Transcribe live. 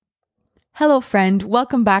Hello, friend.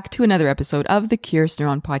 Welcome back to another episode of the Curious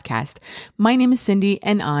Neuron podcast. My name is Cindy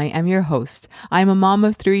and I am your host. I'm a mom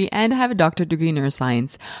of 3 and I have a doctorate degree in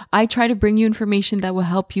neuroscience. I try to bring you information that will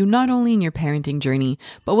help you not only in your parenting journey,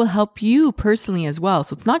 but will help you personally as well.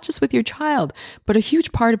 So it's not just with your child, but a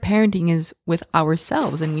huge part of parenting is with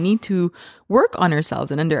ourselves, and we need to work on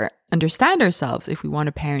ourselves and understand ourselves if we want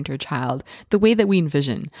to parent our child the way that we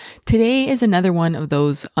envision. Today is another one of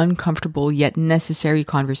those uncomfortable yet necessary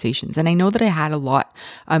conversations. And I know that I had a lot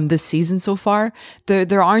this season so far.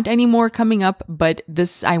 There aren't any more coming up, but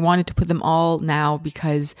I wanted to put them all now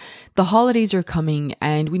because the holidays are coming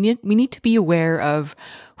and we need to be aware of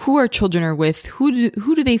who our children are with, who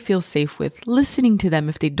do they feel safe with, listening to them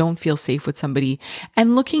if they don't feel safe with somebody,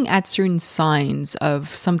 and looking at certain signs of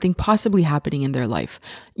something possibly happening in their life.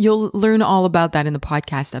 You'll learn all about that in the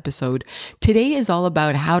podcast episode. Today is all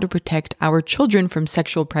about how to protect our children from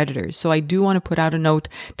sexual predators. So I do want to put out a note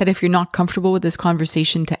that if you're not comfortable with this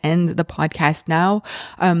conversation, to end the podcast now,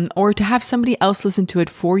 or to have somebody else listen to it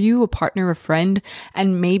for you, a partner, a friend,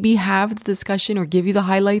 and maybe have the discussion or give you the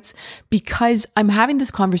highlights, because I'm having this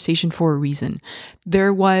conversation for a reason.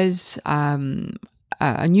 There was a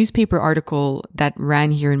newspaper article that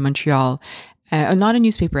ran here in Montreal. Not a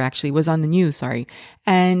newspaper, actually, it was on the news, sorry.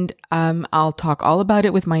 And I'll talk all about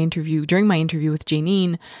it during my interview with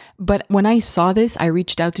Janine. But when I saw this, I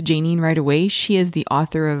reached out to Janine right away. She is the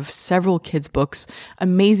author of several kids' books,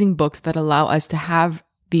 amazing books that allow us to have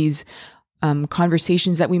these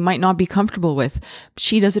conversations that we might not be comfortable with.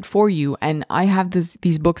 She does it for you. And I have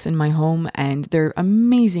these books in my home and they're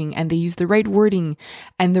amazing, and they use the right wording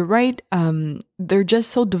and they're just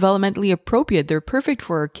so developmentally appropriate. They're perfect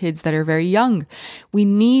for our kids that are very young. We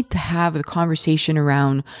need to have the conversation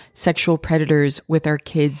around sexual predators with our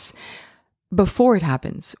kids before it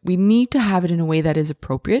happens. We need to have it in a way that is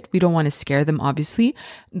appropriate. We don't want to scare them, obviously.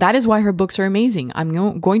 That is why her books are amazing.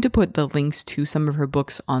 I'm going to put the links to some of her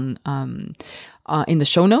books on in the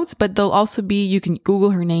show notes, but they'll also be, you can Google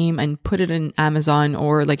her name and put it in Amazon,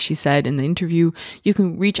 or like she said in the interview, you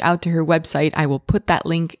can reach out to her website. I will put that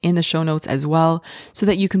link in the show notes as well, so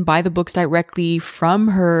that you can buy the books directly from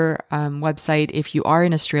her website if you are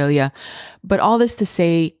in Australia. But all this to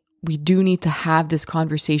say, we do need to have this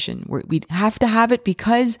conversation. We have to have it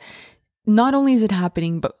because not only is it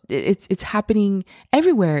happening, but it's happening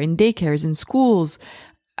everywhere, in daycares, in schools.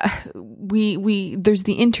 There's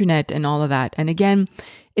the internet and all of that. And again,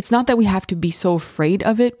 it's not that we have to be so afraid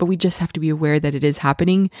of it, but we just have to be aware that it is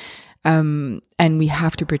happening. And we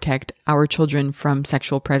have to protect our children from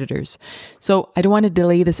sexual predators. So I don't want to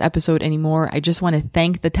delay this episode anymore. I just want to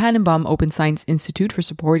thank the Tannenbaum Open Science Institute for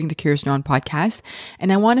supporting the Curious Neuron podcast.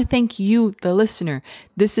 And I want to thank you, the listener.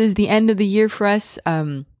 This is the end of the year for us.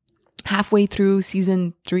 Halfway through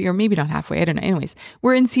season 3, or maybe not halfway, I don't know. Anyways,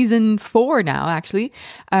 we're in season 4 now, actually.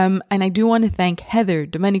 And I do want to thank Heather,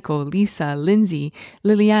 Domenico, Lisa, Lindsay,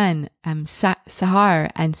 Liliane, Sahar,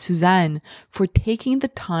 and Suzanne for taking the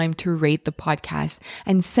time to rate the podcast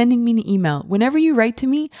and sending me an email. Whenever you write to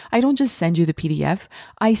me, I don't just send you the PDF.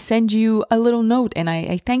 I send you a little note and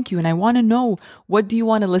I thank you. And I want to know, what do you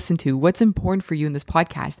want to listen to? What's important for you in this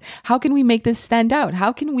podcast? How can we make this stand out?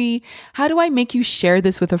 How do I make you share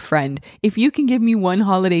this with a friend? If you can give me one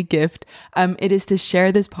holiday gift, it is to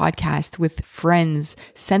share this podcast with friends.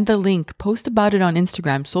 Send the link, post about it on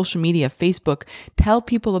Instagram, social media, Facebook, tell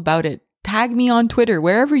people about it. Tag me on Twitter,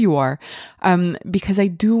 wherever you are, because I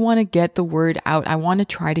do want to get the word out. I want to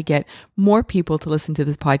try to get more people to listen to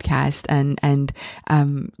this podcast, and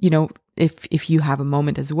if you have a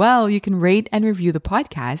moment as well, you can rate and review the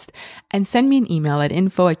podcast and send me an email at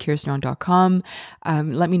info@curiousneuron.com.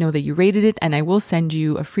 Let me know that you rated it, and I will send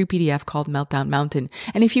you a free PDF called Meltdown Mountain.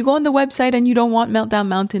 And if you go on the website and you don't want Meltdown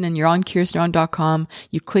Mountain and you're on curiousneuron.com,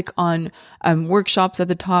 you click on workshops at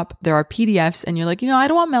the top, there are PDFs, and you're like, I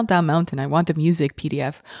don't want Meltdown Mountain. I want the music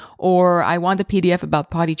PDF, or I want the PDF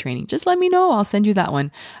about potty training. Just let me know. I'll send you that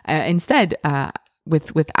one instead.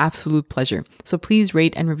 With absolute pleasure. So please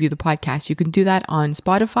rate and review the podcast. You can do that on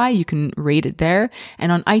Spotify. You can rate it there.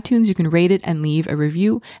 And on iTunes, you can rate it and leave a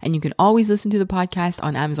review. And you can always listen to the podcast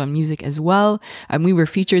on Amazon Music as well. We were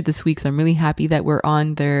featured this week, so I'm really happy that we're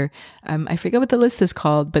on their, I forget what the list is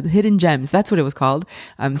called, but Hidden Gems. That's what it was called.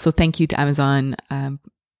 So thank you to Amazon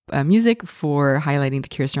Music for highlighting the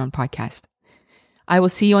Curious Neuron podcast. I will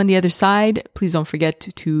see you on the other side. Please don't forget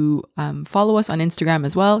to follow us on Instagram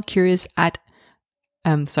as well. Curious_neuron,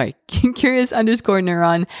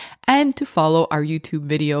 and to follow our YouTube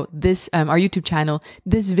video, our YouTube channel.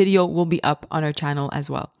 This video will be up on our channel as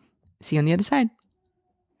well. See you on the other side.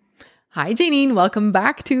 Hi, Janine. Welcome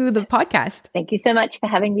back to the podcast. Thank you so much for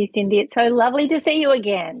having me, Cindy. It's so lovely to see you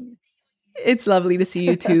again. It's lovely to see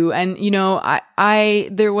you too. And, you know,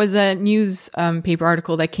 there was a news paper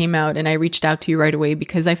article that came out and I reached out to you right away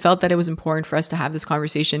because I felt that it was important for us to have this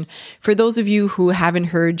conversation. For those of you who haven't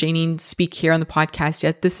heard Janine speak here on the podcast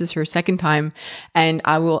yet, this is her second time and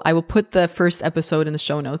I will put the first episode in the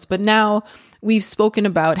show notes. But now we've spoken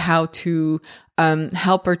about how to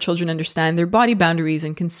help our children understand their body boundaries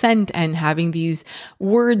and consent and having these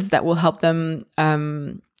words that will help them,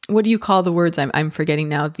 what do you call the words? I'm forgetting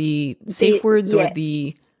now. The safe words or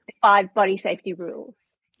the 5 body safety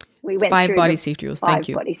rules. We went 5 through body safety rules. Thank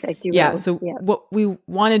you. 5 body safety rules. Yeah. So what we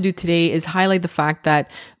want to do today is highlight the fact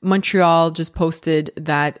that Montreal just posted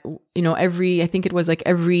that, you know, I think it was like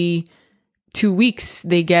every 2 weeks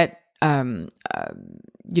they get, from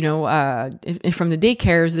the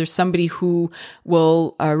daycares, there's somebody who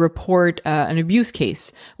will report an abuse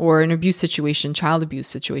case or an abuse situation, child abuse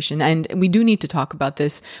situation. And we do need to talk about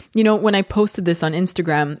this. You know, when I posted this on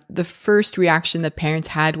Instagram, the first reaction that parents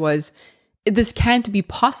had was, this can't be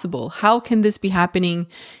possible. How can this be happening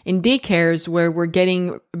in daycares where we're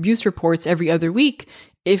getting abuse reports every other week?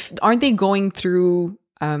 Aren't they going through,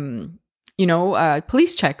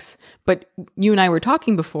 police checks? But you and I were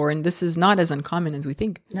talking before, and this is not as uncommon as we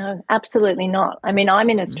think. No, absolutely not. I mean, I'm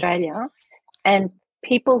in Australia, and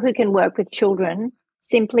people who can work with children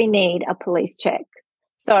simply need a police check.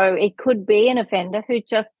 So it could be an offender who's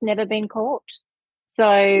just never been caught.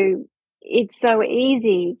 So it's so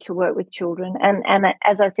easy to work with children. And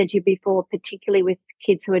as I said to you before, particularly with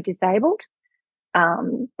kids who are disabled,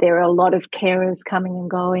 there are a lot of carers coming and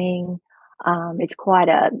going. It's quite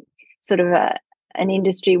a sort of an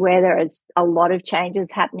industry where there is a lot of changes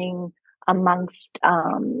happening amongst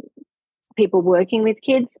people working with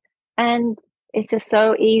kids. And it's just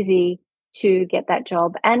so easy to get that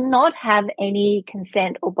job and not have any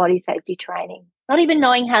consent or body safety training, not even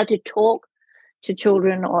knowing how to talk to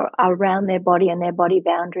children or around their body and their body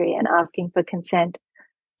boundary and asking for consent.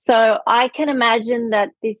 So I can imagine that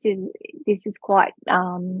this is quite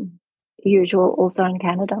usual also in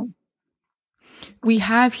Canada. We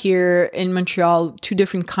have here in Montreal 2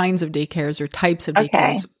 different kinds of daycares or types of daycares.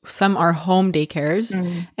 Okay. Some are home daycares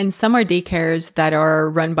and some are daycares that are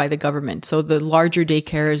run by the government. So the larger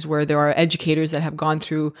daycares where there are educators that have gone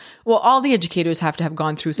through, well, all the educators have to have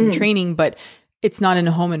gone through some training, but it's not in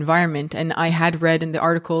a home environment. And I had read in the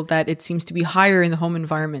article that it seems to be higher in the home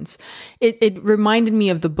environments. It reminded me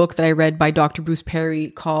of the book that I read by Dr. Bruce Perry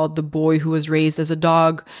called The Boy Who Was Raised as a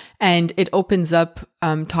Dog. And it opens up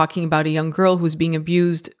talking about a young girl who's being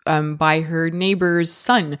abused by her neighbor's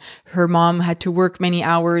son. Her mom had to work many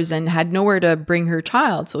hours and had nowhere to bring her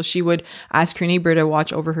child. So she would ask her neighbor to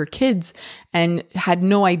watch over her kids and had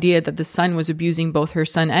no idea that the son was abusing both her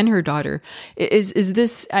son and her daughter. Is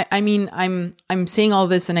this, I mean, I'm saying all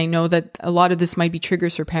this and I know that a lot of this might be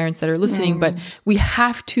triggers for parents that are listening, but we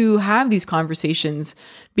have to have these conversations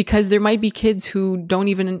because there might be kids who don't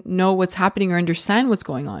even know what's happening or understand what's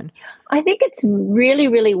going on. I think it's really,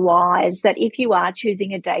 really wise that if you are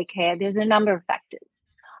choosing a daycare, there's a number of factors.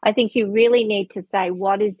 I think you really need to say,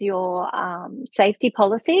 what is your safety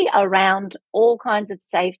policy around all kinds of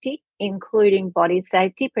safety, including body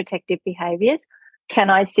safety, protective behaviours? Can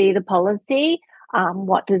I see the policy?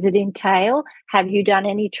 What does it entail? Have you done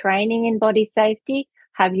any training in body safety?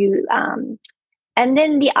 Have you? And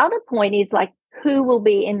then the other point is like, who will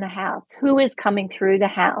be in the house? Who is coming through the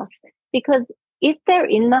house? Because if they're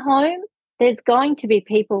in the home, there's going to be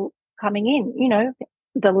people coming in. You know,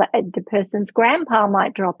 the person's grandpa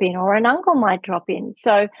might drop in or an uncle might drop in.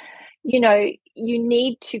 So, you know, you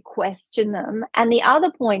need to question them. And the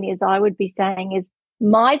other point is I would be saying is,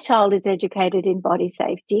 my child is educated in body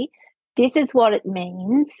safety. This is what it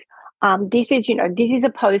means. This is a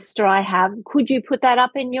poster I have. Could you put that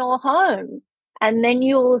up in your home? And then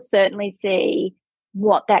you'll certainly see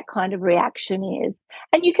what that kind of reaction is.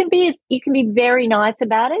 And you can be very nice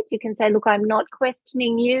about it. You can say, look, I'm not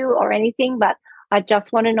questioning you or anything, but I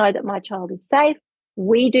just want to know that my child is safe.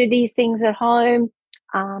 We do these things at home.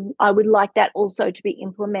 I would like that also to be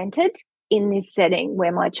implemented in this setting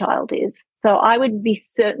where my child is. So I would be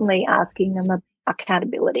certainly asking them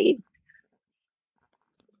accountability.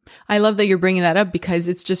 I love that you're bringing that up because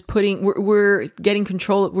it's just we're getting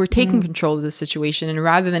control, we're taking control of the situation. And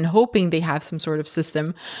rather than hoping they have some sort of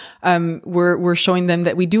system, we're showing them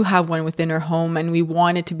that we do have one within our home and we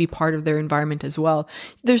want it to be part of their environment as well.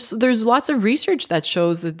 There's lots of research that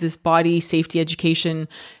shows that this body safety education,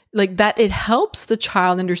 like that, it helps the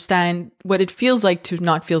child understand what it feels like to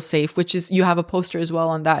not feel safe, which is, you have a poster as well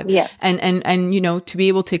on that. Yeah. And, you know, to be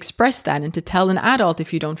able to express that and to tell an adult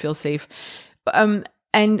if you don't feel safe.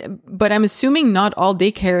 But I'm assuming not all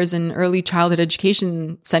daycares and early childhood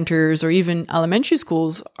education centers or even elementary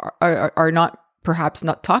schools are not, perhaps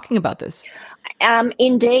not talking about this.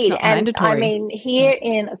 Indeed. It's not mandatory. I mean, here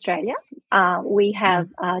in Australia, we have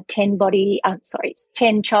 10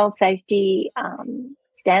 child safety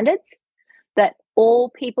standards that all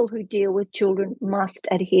people who deal with children must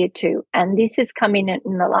adhere to. And this has come in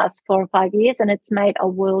the last 4 or 5 years, and it's made a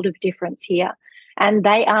world of difference here. And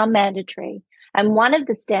they are mandatory. And one of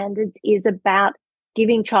the standards is about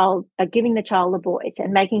giving the child a voice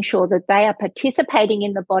and making sure that they are participating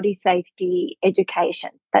in the body safety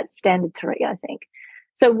education. That's standard 3, I think.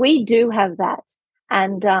 So we do have that.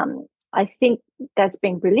 And I think that's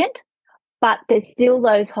been brilliant. But there's still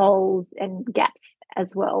those holes and gaps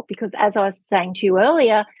as well, because as I was saying to you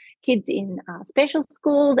earlier, kids in special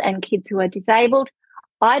schools and kids who are disabled,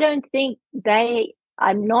 I'm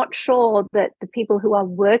not sure that the people who are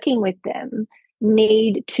working with them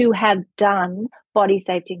need to have done body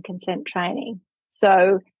safety and consent training.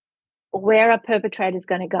 So where are perpetrators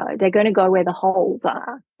going to go? They're going to go where the holes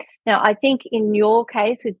are. Now, I think in your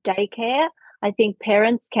case with daycare, I think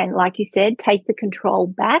parents can, like you said, take the control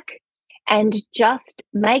back and just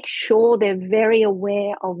make sure they're very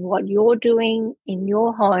aware of what you're doing in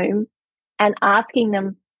your home and asking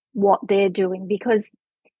them what they're doing. Because,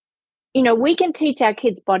 we can teach our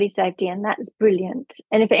kids body safety, and that's brilliant.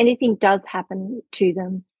 And if anything does happen to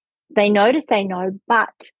them, they know to say no.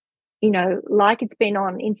 But, like it's been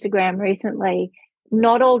on Instagram recently,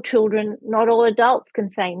 not all children, not all adults can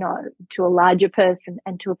say no to a larger person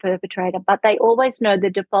and to a perpetrator, but they always know the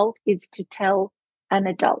default is to tell an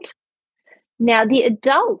adult. Now, the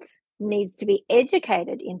adult needs to be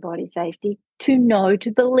educated in body safety to know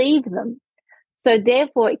to believe them. So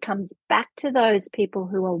therefore, it comes back to those people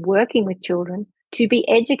who are working with children to be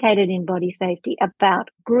educated in body safety about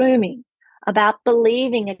grooming, about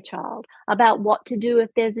believing a child, about what to do if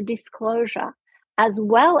there's a disclosure, as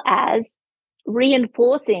well as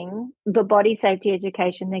reinforcing the body safety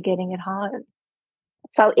education they're getting at home.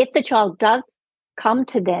 So if the child does come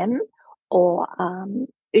to them or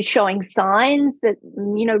is showing signs that,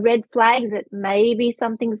 red flags that maybe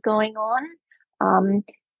something's going on,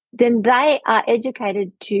 then they are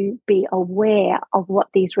educated to be aware of what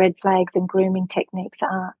these red flags and grooming techniques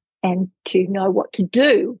are and to know what to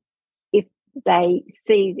do if they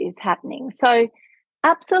see this happening. So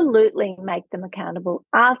absolutely make them accountable.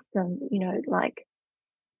 Ask them,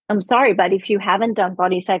 I'm sorry, but if you haven't done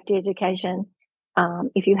body safety education,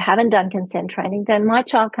 if you haven't done consent training, then my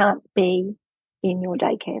child can't be in your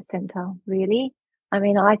daycare centre, really. I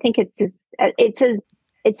mean, I think it's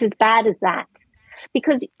as bad as that.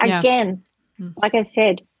 Because, again, like I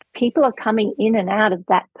said, people are coming in and out of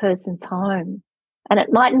that person's home. And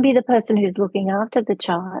it mightn't be the person who's looking after the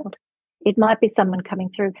child. It might be someone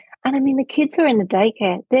coming through. And, I mean, the kids who are in the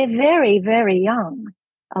daycare, they're very, very young,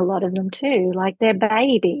 a lot of them too, like they're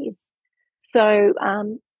babies. So,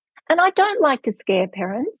 and I don't like to scare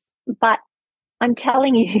parents, but I'm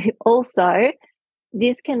telling you also,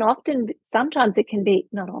 this can sometimes it can be,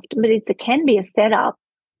 not often, but it can be a setup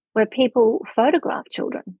where people photograph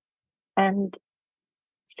children and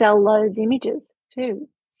sell those images too.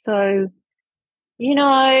 So,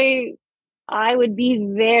 I would be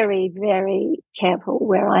very, very careful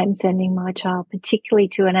where I'm sending my child, particularly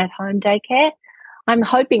to an at-home daycare. I'm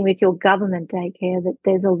hoping with your government daycare that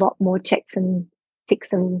there's a lot more checks and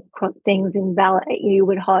ticks and things you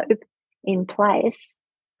would hope in place.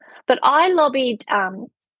 But I lobbied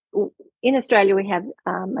in Australia, we have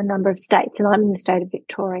a number of states, and I'm in the state of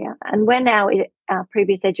Victoria. And when our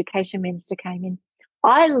previous education minister came in,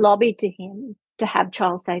 I lobbied to him to have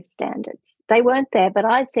child safe standards. They weren't there, but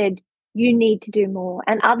I said, you need to do more.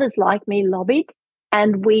 And others like me lobbied,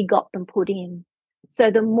 and we got them put in.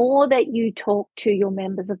 So the more that you talk to your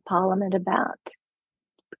members of parliament about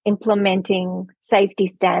implementing safety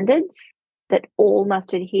standards that all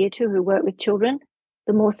must adhere to who work with children,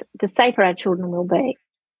 the safer our children will be.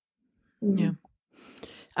 Yeah.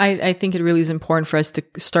 I think it really is important for us to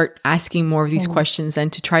start asking more of these questions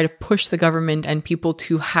and to try to push the government and people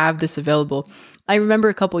to have this available. I remember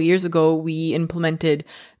a couple of years ago,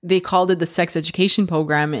 they called it the sex education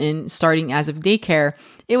program starting as of daycare.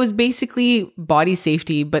 It was basically body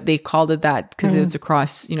safety, but they called it that because it was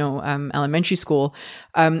across, elementary school.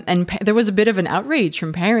 And there was a bit of an outrage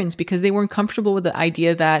from parents because they weren't comfortable with the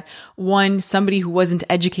idea that somebody who wasn't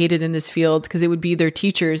educated in this field, because it would be their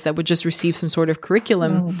teachers that would just receive some sort of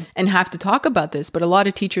curriculum and have to talk about this. But a lot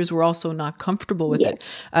of teachers were also not comfortable with it.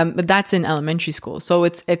 But that's in elementary school. So I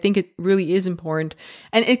think it really is important.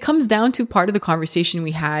 And it comes down to part of the conversation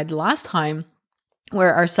we had last time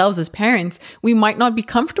where ourselves as parents, we might not be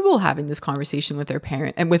comfortable having this conversation with our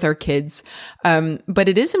parent and with our kids. But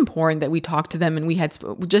it is important that we talk to them, and we had,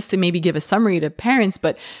 just to maybe give a summary to parents,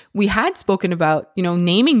 but we had spoken about,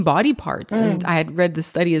 naming body parts. And I had read the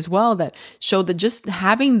study as well that showed that just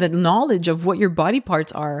having the knowledge of what your body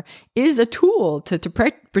parts are is a tool to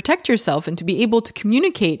protect yourself and to be able to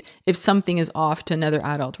communicate if something is off to another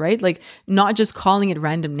adult, right? Like not just calling it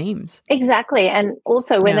random names. Exactly. And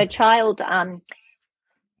also when a child,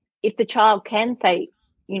 if the child can say,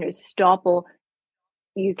 stop, or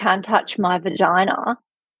you can't touch my vagina,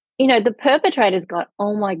 the perpetrator's got,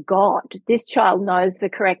 oh my God, this child knows the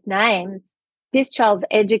correct names. This child's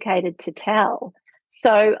educated to tell.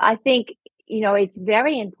 So I think, it's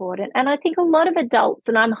very important. And I think a lot of adults,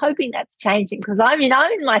 and I'm hoping that's changing, because I'm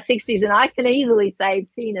in my 60s and I can easily say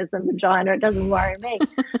penis and vagina. It doesn't worry me.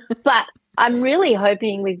 But I'm really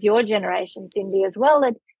hoping with your generation, Cindy, as well,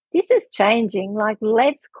 that this is changing. Like,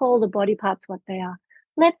 let's call the body parts what they are.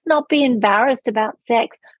 Let's not be embarrassed about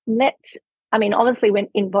sex. Obviously when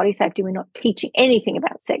in body safety, we're not teaching anything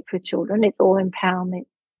about sex with children. It's all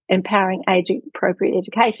empowering age-appropriate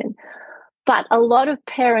education. But a lot of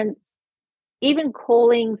parents, even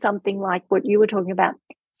calling something like what you were talking about,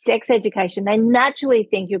 sex education, they naturally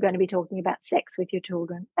think you're going to be talking about sex with your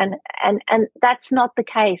children. And that's not the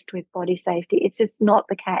case with body safety. It's just not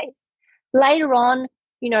the case. Later on,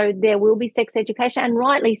 there will be sex education, and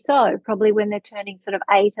rightly so, probably when they're turning sort of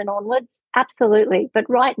 8 and onwards. Absolutely. But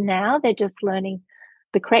right now, they're just learning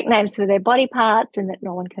the correct names for their body parts, and that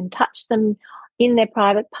no one can touch them in their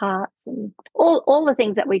private parts, and all the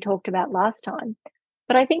things that we talked about last time.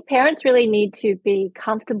 But I think parents really need to be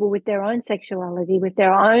comfortable with their own sexuality, with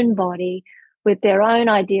their own body, with their own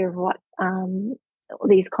idea of what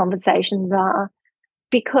these conversations are.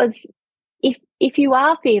 Because if you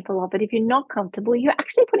are fearful of it, if you're not comfortable, you're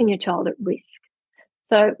actually putting your child at risk.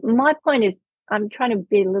 So my point is, I'm trying to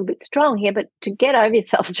be a little bit strong here, but to get over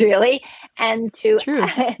yourselves really, and to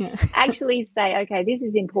actually say, okay, this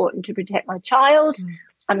is important to protect my child.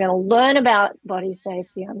 I'm going to learn about body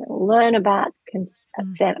safety. I'm going to learn about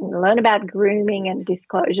consent. I'm going to learn about grooming and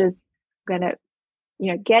disclosures. I'm going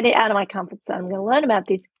to, get it out of my comfort zone. I'm going to learn about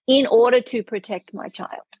this in order to protect my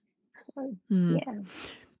child. So,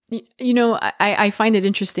 I find it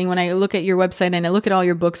interesting when I look at your website and I look at all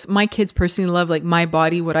your books. My kids personally love like My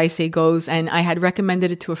Body, What I Say Goes. And I had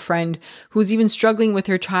recommended it to a friend who's even struggling with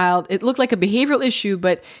her child. It looked like a behavioral issue,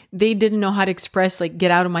 but they didn't know how to express, like,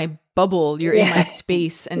 get out of my bubble, you're in my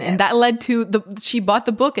space. And that led to she bought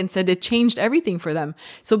the book and said it changed everything for them.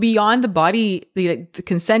 So beyond the body, the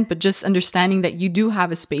consent, but just understanding that you do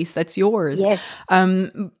have a space that's yours. Yes.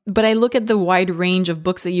 But I look at the wide range of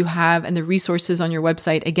books that you have and the resources on your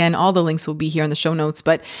website. Again, all the links will be here in the show notes,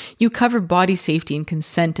 but you cover body safety and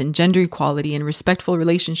consent and gender equality and respectful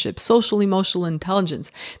relationships, social, emotional intelligence.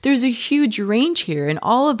 There's a huge range here, and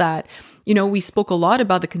all of that. We spoke a lot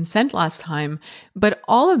about the consent last time, but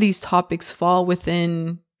all of these topics fall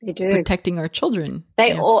within protecting our children.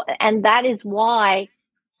 And that is why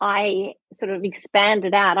I sort of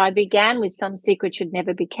expanded out. I began with some secret should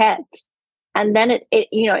never be kept. And then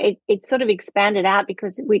it sort of expanded out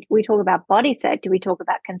because we talk about body safety, we talk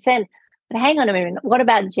about consent. But hang on a minute, what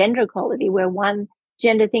about gender equality, where one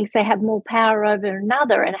gender thinks they have more power over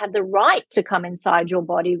another and have the right to come inside your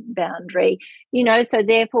body boundary, so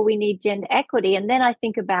therefore we need gender equity. And then I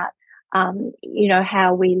think about,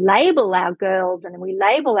 how we label our girls and we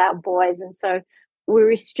label our boys. And so we're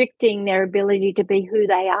restricting their ability to be who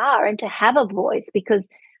they are and to have a voice, because,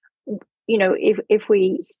 if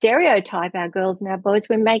we stereotype our girls and our boys,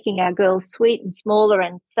 we're making our girls sweet and smaller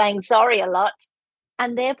and saying sorry a lot,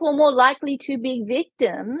 and therefore more likely to be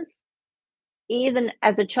victims, even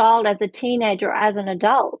as a child, as a teenager, or as an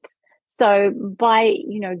adult. So by,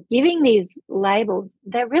 giving these labels,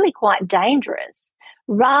 they're really quite dangerous,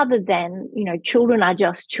 rather than, children are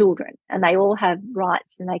just children and they all have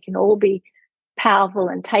rights and they can all be powerful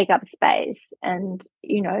and take up space and,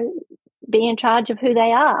 be in charge of who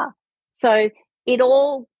they are. So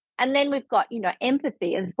and then we've got,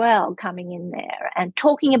 empathy as well coming in there and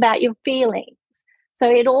talking about your feelings. So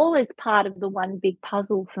it all is part of the one big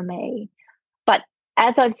puzzle for me. But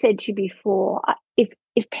as I've said to you before,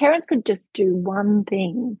 if parents could just do one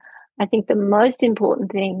thing, I think the most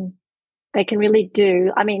important thing they can really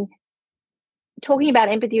do, talking about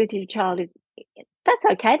empathy with your child, that's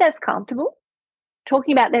okay, that's comfortable.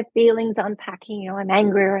 Talking about their feelings, unpacking, I'm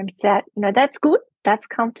angry or I'm sad, that's good, that's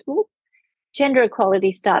comfortable. Gender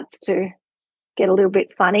equality starts to get a little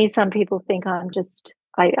bit funny. Some people think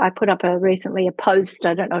I put up recently a post,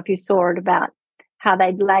 I don't know if you saw it, about how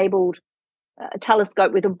they'd labelled a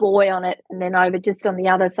telescope with a boy on it, and then over just on the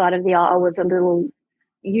other side of the aisle was a little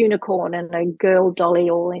unicorn and a girl dolly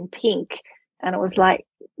all in pink. And it was like,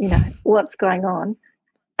 what's going on?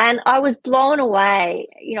 And I was blown away.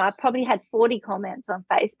 I probably had 40 comments on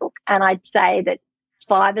Facebook, and I'd say that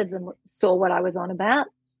 5 of them saw what I was on about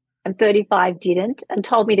and 35 didn't, and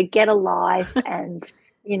told me to get a life and,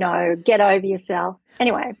 get over yourself.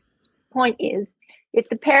 Anyway, point is, if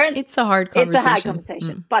the parents... It's a hard conversation. It's a hard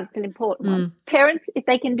conversation, but it's an important one. Parents, if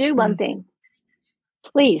they can do one thing,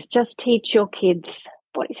 please just teach your kids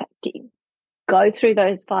body safety. Go through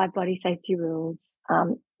those 5 body safety rules.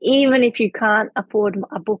 Even if you can't afford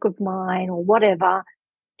a book of mine or whatever,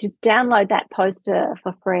 just download that poster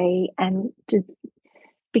for free, and just,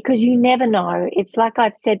 because you never know. It's like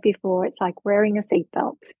I've said before, it's like wearing a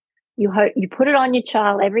seatbelt. You hope you put it on your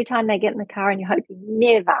child every time they get in the car, and you hope you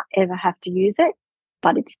never, ever have to use it,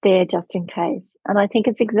 but it's there just in case. And I think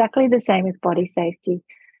it's exactly the same with body safety.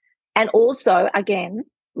 And also, again,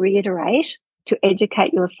 reiterate, to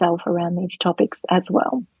educate yourself around these topics as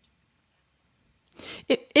well.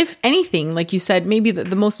 If anything, like you said, maybe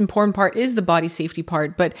the most important part is the body safety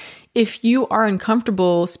part. But if you are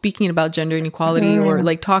uncomfortable speaking about gender inequality or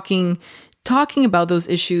like talking about those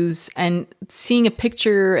issues and seeing a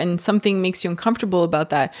picture and something makes you uncomfortable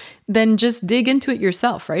about that, then just dig into it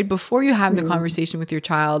yourself, right? Before you have the conversation with your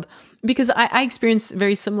child. Because I experience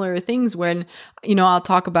very similar things when, I'll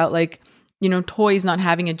talk about like, toys not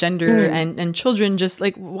having a gender and children just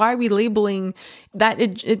like, why are we labeling that?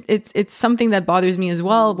 It's something that bothers me as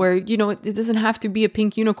well, where, it doesn't have to be a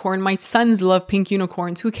pink unicorn. My sons love pink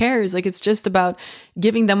unicorns. Who cares? Like, it's just about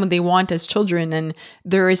giving them what they want as children. And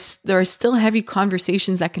there are still heavy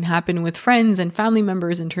conversations that can happen with friends and family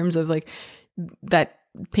members in terms of like that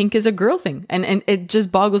pink is a girl thing. And it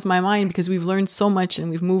just boggles my mind because we've learned so much and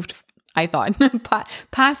we've moved, I thought,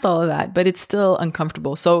 past all of that, but it's still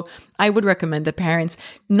uncomfortable. So I would recommend that parents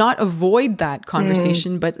not avoid that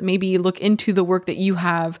conversation, but maybe look into the work that you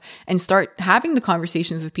have and start having the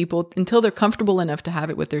conversations with people until they're comfortable enough to have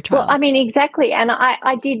it with their child. Well, I mean, exactly. And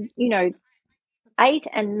I did, 8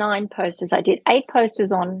 and 9 posters. I did 8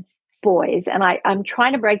 posters on boys, and I'm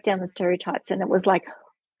trying to break down the stereotypes. And it was like,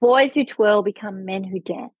 boys who twirl become men who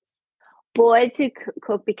dance. Boys who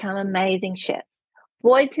cook become amazing chefs.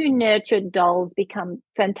 Boys who nurture dolls become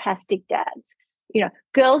fantastic dads.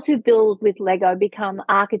 Girls who build with Lego become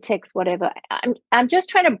architects, whatever. I'm just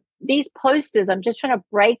trying to, these posters, I'm just trying to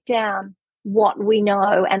break down what we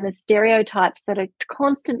know and the stereotypes that are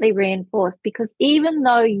constantly reinforced, because even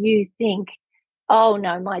though you think, oh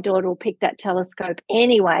no, my daughter will pick that telescope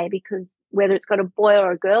anyway, because whether it's got a boy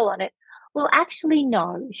or a girl on it, well, actually,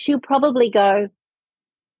 no, she'll probably go,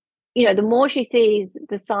 the more she sees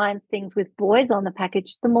the science things with boys on the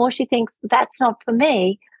package, the more she thinks, that's not for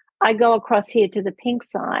me. I go across here to the pink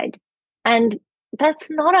side. And that's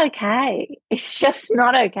not okay. It's just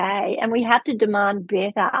not okay. And we have to demand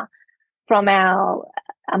better from our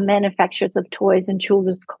manufacturers of toys and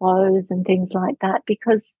children's clothes and things like that,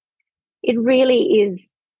 because it really is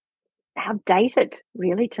outdated,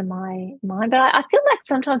 really, to my mind. But I feel like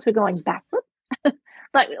sometimes we're going backwards.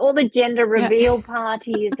 Like all the gender reveal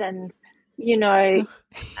parties and, I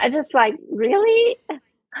just like, really?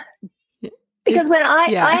 Because when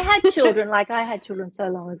I had children, I had children so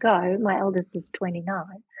long ago, my eldest was 29.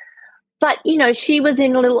 But, she was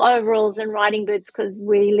in little overalls and riding boots because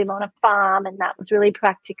we live on a farm, and that was really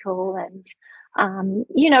practical. And, I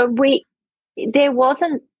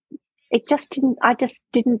just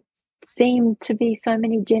didn't seem to be so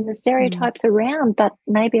many gender stereotypes around, but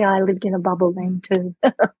maybe I lived in a bubble then too.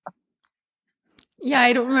 Yeah,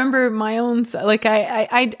 I don't remember my own, like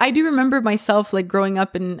I do remember myself, like growing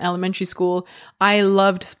up in elementary school, I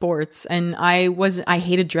loved sports and I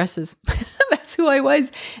hated dresses. That's who I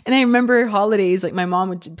was. And I remember holidays, like my mom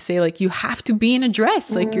would say, like, you have to be in a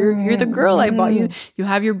dress. Like you're the girl I bought you. You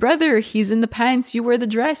have your brother, he's in the pants, you wear the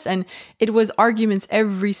dress. And it was arguments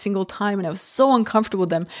every single time. And I was so uncomfortable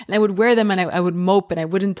with them. And I would wear them and I would mope and I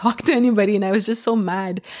wouldn't talk to anybody. And I was just so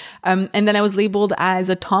mad. And then I was labeled as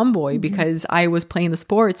a tomboy because I was playing the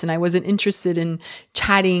sports and I wasn't interested in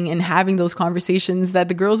chatting and having those conversations that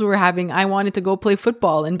the girls were having. I wanted to go play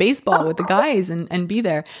football and baseball with the guys and be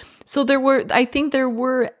there. So I think there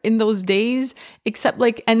were in those days, except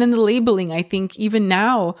like, and then the labeling, I think even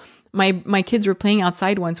now, my kids were playing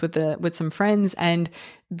outside once with some friends, and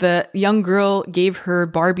the young girl gave her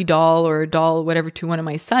Barbie doll or a doll, whatever, to one of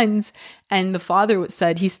my sons. And the father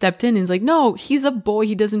said, he stepped in and he's like, no, he's a boy.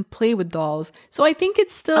 He doesn't play with dolls. So I think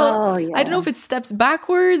it's still, I don't know if it steps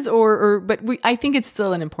backwards but I think it's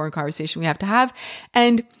still an important conversation we have to have.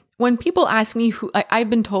 And when people ask me I've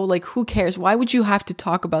been told, like, who cares? Why would you have to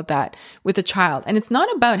talk about that with a child? And it's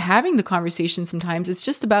not about having the conversation sometimes. It's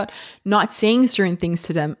just about not saying certain things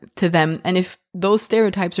to them. And if those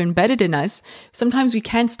stereotypes are embedded in us, sometimes we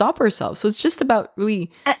can't stop ourselves. So it's just about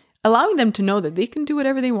really allowing them to know that they can do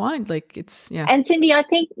whatever they want. Like, it's, yeah. And Cindy, I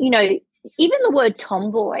think, even the word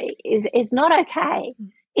tomboy is not okay.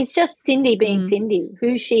 It's just Cindy being Cindy,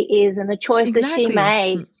 who she is and the choices she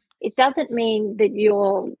made. It doesn't mean that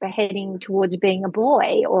you're heading towards being a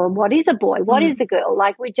boy, or what is a boy, what is a girl.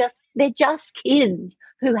 Like, they're just kids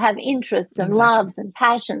who have interests and loves and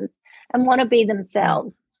passions and want to be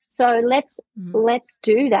themselves. So let's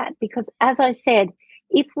do that, because, as I said,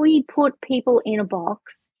 if we put people in a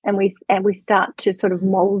box and we start to sort of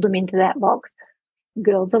mold them into that box,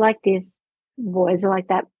 girls are like this, boys are like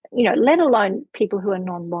that, let alone people who are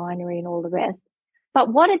non-binary and all the rest.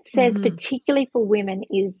 But what it says, particularly for women,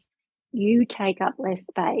 is you take up less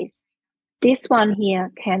space. This one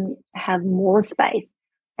here can have more space.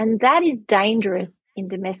 And that is dangerous in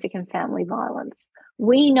domestic and family violence.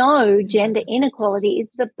 We know gender inequality is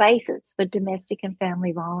the basis for domestic and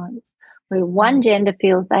family violence, where one gender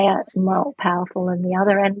feels they are more powerful than the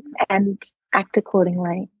other and act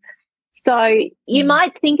accordingly. So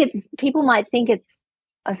people might think it's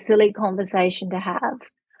a silly conversation to have,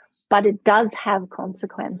 but it does have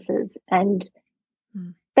consequences. And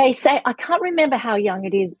they say, I can't remember how young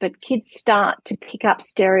it is, but kids start to pick up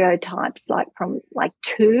stereotypes like from like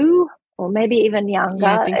 2 or maybe even younger.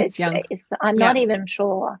 Yeah, I think it's young. I'm not even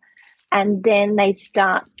sure. And then they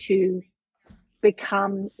start to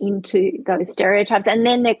become into those stereotypes. And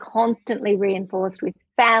then they're constantly reinforced with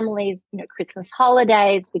families, Christmas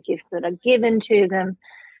holidays, the gifts that are given to them.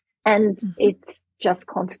 And it's just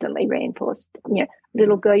constantly reinforced.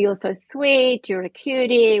 Little girl, you're so sweet, you're a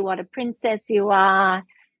cutie, what a princess you are,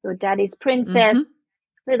 your daddy's princess.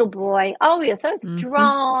 Little boy, oh, you're so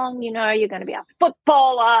strong, you're going to be a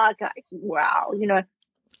footballer. Wow,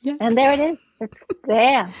 Yes. And there it is. It's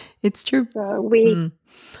there. It's true. So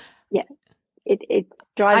it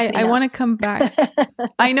drives me nuts. I want to come back.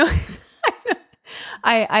 I know.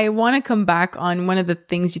 I want to come back on one of the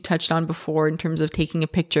things you touched on before in terms of taking a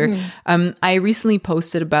picture. I recently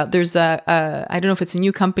posted about, there's I don't know if it's a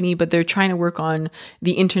new company, but they're trying to work on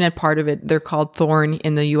the internet part of it. They're called Thorn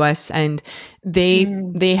in the US, and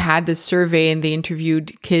they had this survey and they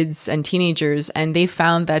interviewed kids and teenagers, and they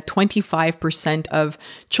found that 25% of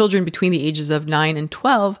children between the ages of 9 and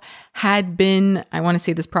 12 had been, I want to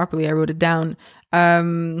say this properly, I wrote it down,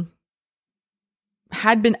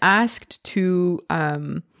 had been asked to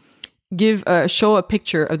show a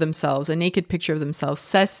picture of themselves, a naked picture of themselves,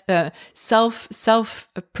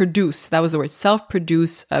 self-produce, that was the word,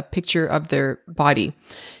 self-produce a picture of their body.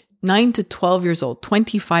 9 to 12 years old,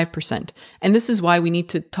 25%. And this is why we need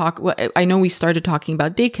to talk. I know we started talking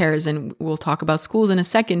about daycares and we'll talk about schools in a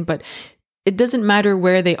second, but it doesn't matter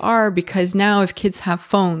where they are, because now if kids have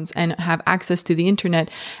phones and have access to the internet,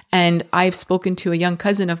 and I've spoken to a young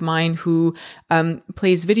cousin of mine who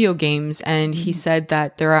plays video games, and he said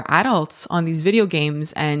that there are adults on these video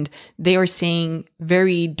games and they are saying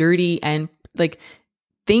very dirty and like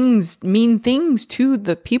mean things to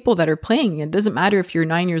the people that are playing. It doesn't matter if you're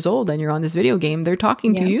 9 years old and you're on this video game, they're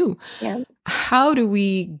talking to you. Yeah. How do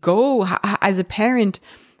we go as a parent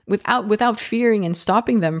without fearing and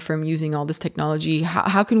stopping them from using all this technology?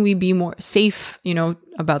 How can we be more safe,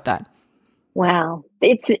 about that? Wow.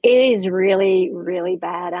 It is really, really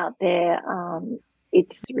bad out there.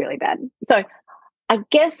 It's really bad. So I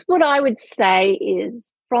guess what I would say is,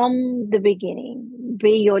 from the beginning,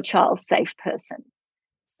 be your child's safe person.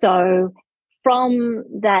 So from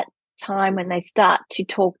that time when they start to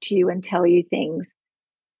talk to you and tell you things,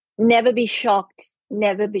 never be shocked,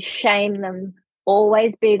 never shame them.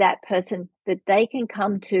 Always be that person that they can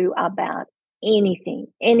come to about anything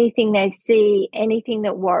they see, anything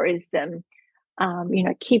that worries them.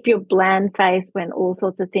 Keep your bland face when all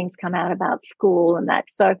sorts of things come out about school and that.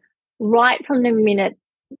 So right from the minute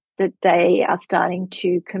that they are starting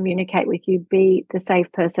to communicate with you, be the safe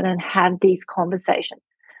person and have these conversations.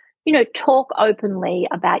 Talk openly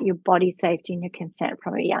about your body safety and your consent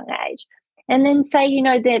from a young age. And then say,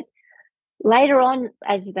 that later on,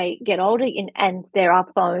 as they get older and there are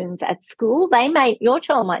phones at school, your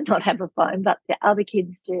child might not have a phone, but the other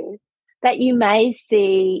kids do, that you may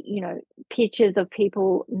see, pictures of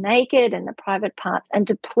people naked and the private parts, and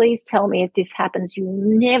to please tell me if this happens. You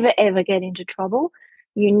never, ever get into trouble.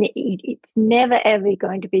 It's never, ever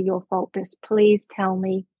going to be your fault. Just please tell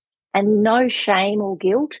me, and no shame or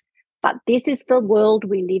guilt. But this is the world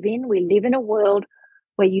we live in. We live in a world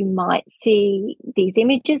where you might see these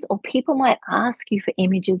images, or people might ask you for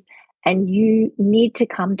images, and you need to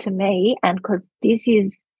come to me, and because this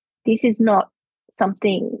is not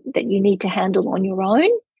something that you need to handle on your own.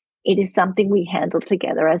 It is something we handle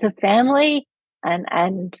together as a family,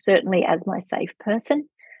 and certainly as my safe person.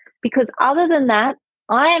 Because other than that,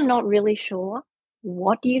 I am not really sure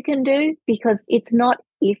what you can do, because it's not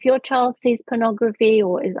if your child sees pornography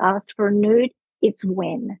or is asked for a nude, it's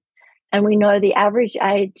when. And we know the average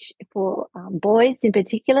age for boys in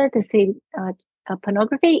particular to see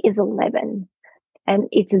pornography is 11. And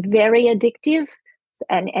it's very addictive.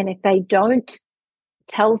 And if they don't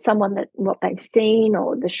tell someone that what they've seen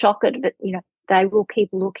or the shock of it, they will keep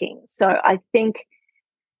looking. So I think,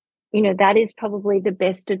 that is probably the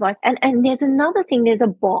best advice. And there's another thing, there's a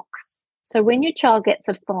box. So when your child gets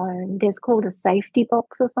a phone, there's called a safety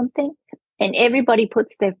box or something, and everybody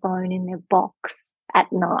puts their phone in their box at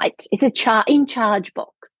night. It's a in charge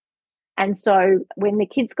box. And so when the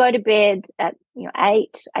kids go to bed at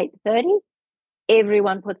 8:30,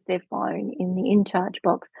 everyone puts their phone in the in charge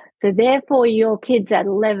box. So therefore your kids at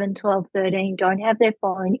 11, 12, 13 don't have their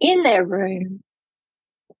phone in their room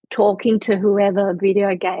talking to whoever,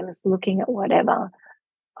 video gamers, looking at whatever.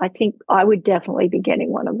 I think I would definitely be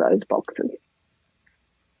getting one of those boxes.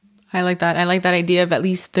 I like that. I like that idea of at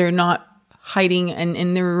least they're not hiding and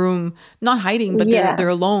in their room, not hiding, but they're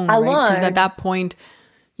alone, right? Because at that point,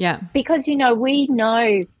 yeah. Because, we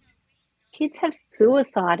know kids have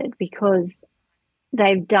suicided because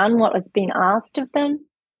they've done what has been asked of them,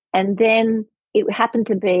 and then it happened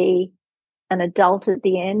to be an adult at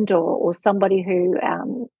the end, or somebody who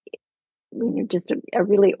just a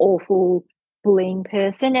really awful bullying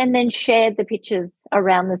person, and then shared the pictures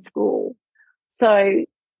around the school. So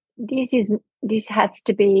this has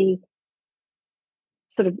to be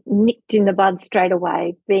sort of nicked in the bud straight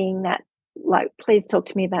away, being that, like, please talk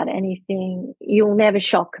to me about anything. You'll never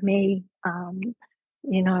shock me. I'm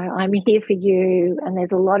here for you. And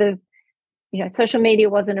there's a lot of, social media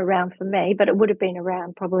wasn't around for me, but it would have been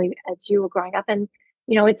around probably as you were growing up. And,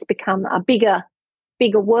 it's become a bigger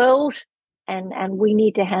world, and we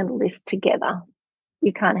need to handle this together.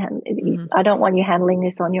 You can't handle it. Mm-hmm. I don't want you handling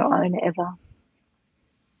this on your own ever.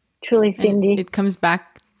 Truly, Cindy. It comes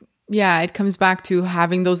back to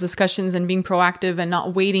having those discussions and being proactive and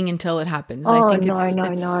not waiting until it happens. I think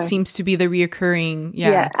it seems to be the reoccurring.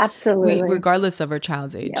 Yeah, absolutely. Regardless of our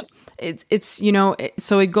child's age. Yep.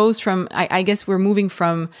 So it goes from, I guess we're moving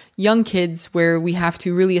from young kids where we have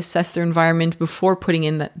to really assess their environment before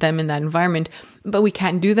putting them in that environment, but we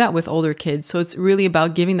can't do that with older kids. So it's really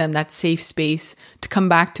about giving them that safe space to come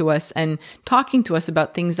back to us and talking to us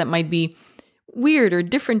about things that might be weird or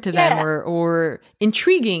different to them, or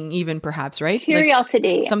intriguing even, perhaps, right?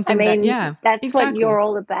 Curiosity. Like something that's exactly what you're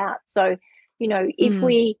all about. So, if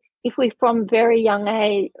we from a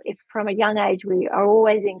young age, we are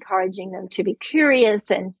always encouraging them to be curious,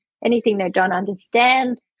 and anything they don't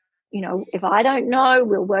understand, if I don't know,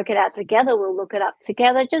 we'll work it out together. We'll look it up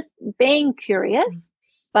together, just being curious.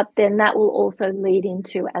 But then that will also lead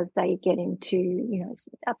into, as they get into,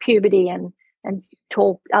 puberty and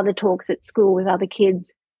other talks at school with other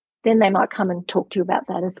kids, then they might come and talk to you about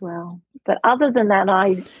that as well. But other than that,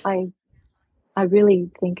 I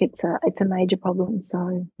really think it's a major problem.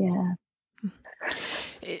 So, yeah.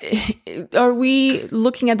 Are we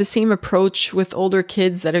looking at the same approach with older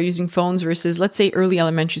kids that are using phones versus, let's say, early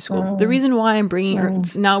elementary school? The reason why I'm bringing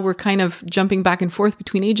now, we're kind of jumping back and forth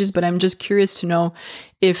between ages, but I'm just curious to know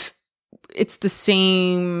if it's the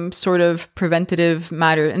same sort of preventative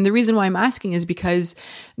matter. And the reason why I'm asking is because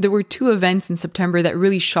there were 2 events in September that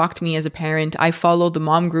really shocked me as a parent. I followed the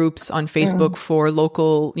mom groups on Facebook for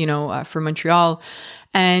local, for Montreal.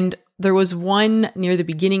 And there was one near the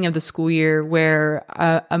beginning of the school year where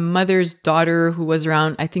a mother's daughter, who was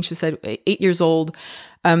around, I think she said 8 years old,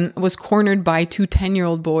 was cornered by 2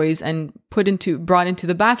 10-year-old boys and brought into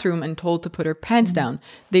the bathroom and told to put her pants down.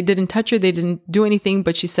 They didn't touch her. They didn't do anything,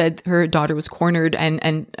 but she said her daughter was cornered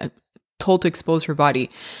and told to expose her body.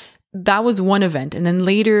 That was one event. And then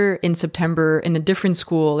later in September, in a different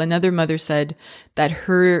school, another mother said that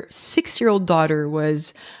her 6-year-old daughter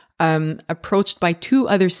was approached by 2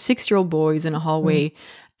 other 6-year-old boys in a hallway,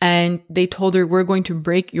 and they told her, "We're going to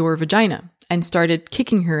break your vagina," and started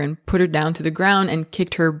kicking her and put her down to the ground and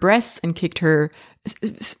kicked her breasts and kicked her,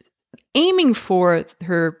 aiming for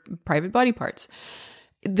her private body parts.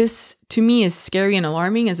 This, to me, is scary and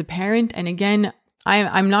alarming as a parent. And again,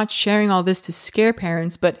 I'm not sharing all this to scare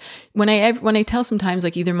parents, but when I tell sometimes,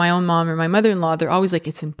 like either my own mom or my mother-in-law, they're always like,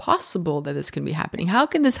 it's impossible that this can be happening. How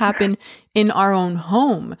can this happen in our own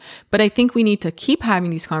home? But I think we need to keep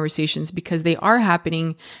having these conversations because they are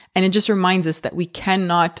happening. And it just reminds us that we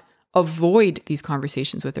cannot avoid these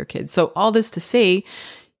conversations with our kids. So all this to say,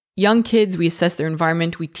 young kids, we assess their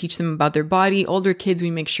environment, we teach them about their body. Older kids,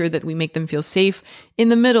 we make sure that we make them feel safe. In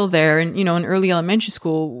the middle there, and in early elementary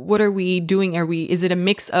school, what are we doing? Is it a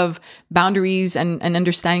mix of boundaries and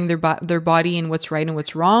understanding their body and what's right and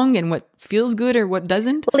what's wrong and what feels good or what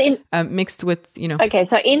doesn't? Well, mixed with, Okay,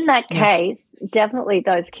 so in that case, definitely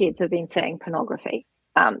those kids have been seeing pornography.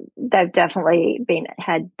 They've definitely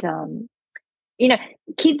had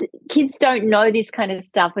kids don't know this kind of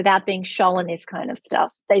stuff without being shown this kind of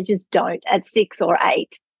stuff. They just don't at 6 or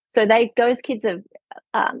 8. So those kids have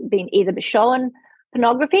been either shown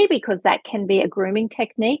pornography, because that can be a grooming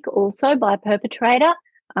technique also by a perpetrator,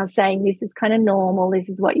 saying this is kind of normal, this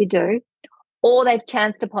is what you do, or they've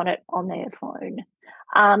chanced upon it on their phone.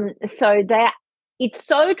 So it's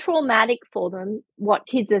so traumatic for them, what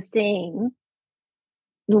kids are seeing,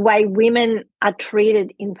 the way women are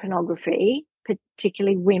treated in pornography,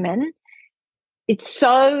 particularly women. It's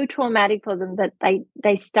so traumatic for them that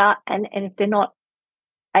they start, and if they're not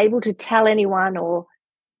able to tell anyone or,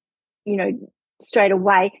 straight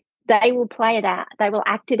away, they will play it out. They will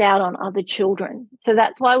act it out on other children. So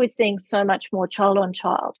that's why we're seeing so much more child on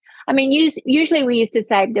child. I mean, usually we used to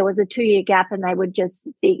say there was a 2-year gap and they would just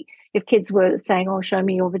see, if kids were saying, oh, show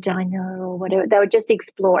me your vagina or whatever, they were just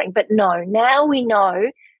exploring. But no, now we know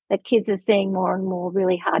that kids are seeing more and more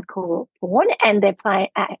really hardcore porn and they're playing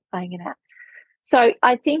it out. So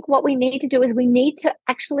I think what we need to do is we need to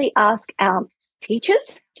actually ask our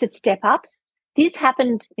teachers to step up. This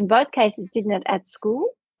happened in both cases, didn't it, at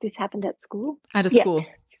school? This happened at school? At a school.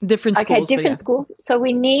 Different schools. Okay, different schools. So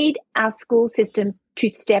we need our school system to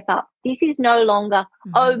step up. This is no longer,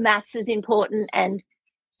 maths is important and,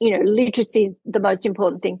 literacy is the most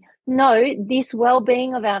important thing. No, this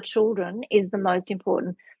well-being of our children is the most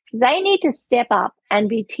important. So they need to step up and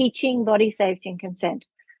be teaching body safety and consent.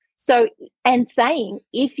 So, and saying,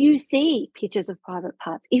 if you see pictures of private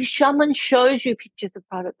parts, if someone shows you pictures of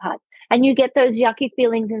private parts and you get those yucky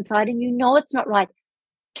feelings inside and it's not right,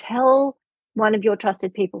 tell one of your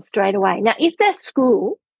trusted people straight away. Now, if their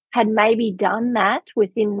school had maybe done that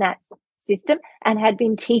within that system and had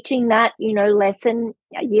been teaching that, lesson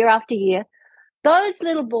year after year, those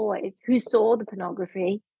little boys who saw the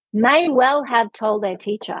pornography may well have told their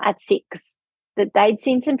teacher at 6 that they'd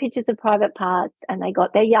seen some pictures of private parts and they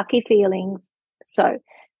got their yucky feelings. So,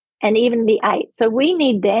 and even the 8. So we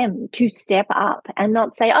need them to step up and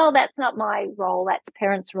not say, oh, that's not my role, that's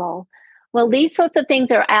parents' role. Well, these sorts of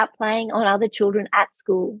things are outplaying on other children at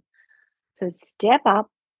school. So step up,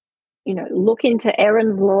 look into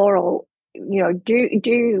Erin's Law or,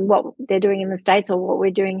 do what they're doing in the States or what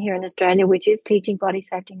we're doing here in Australia, which is teaching body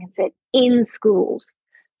safety and consent in schools.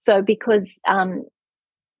 So because,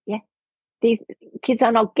 these kids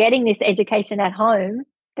are not getting this education at home,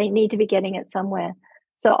 they need to be getting it somewhere.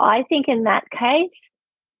 So I think in that case,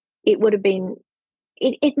 it would have been,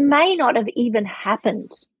 it may not have even happened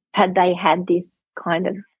had they had this kind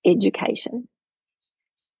of education.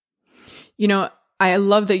 I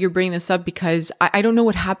love that you're bringing this up because I don't know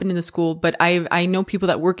what happened in the school, but I know people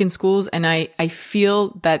that work in schools, and I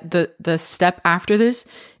feel that the step after this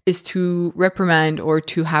is to reprimand or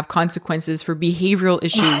to have consequences for behavioral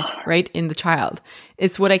issues, right, in the child.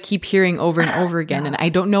 It's what I keep hearing over and over again. And I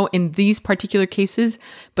don't know in these particular cases,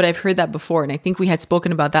 but I've heard that before. And I think we had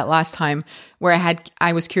spoken about that last time, where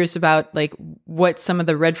I was curious about like what some of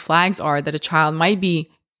the red flags are that a child might be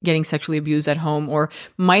getting sexually abused at home or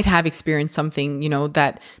might have experienced something,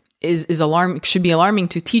 that should be alarming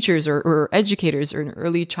to teachers or educators or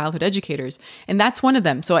early childhood educators. And that's one of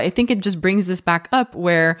them. So I think it just brings this back up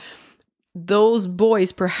where those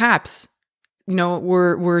boys perhaps,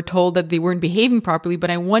 were told that they weren't behaving properly, but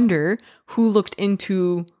I wonder who looked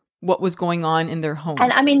into what was going on in their homes.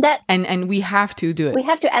 And I mean that, and we have to do it. We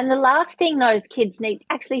have to. And the last thing those kids need,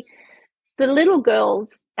 actually, the little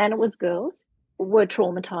girls, and it was girls, were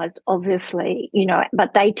traumatized, obviously,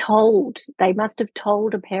 but they must have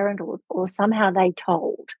told a parent or somehow they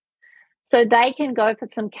told. So they can go for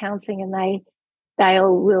some counseling and they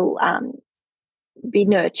will be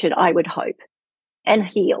nurtured, I would hope, and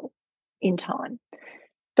heal in time.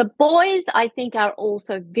 The boys, I think, are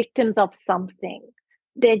also victims of something.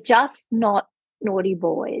 They're just not naughty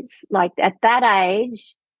boys. Like at that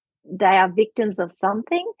age, they are victims of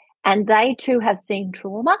something, and they too have seen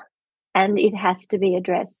trauma. And it has to be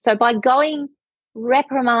addressed. So by going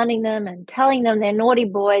reprimanding them and telling them they're naughty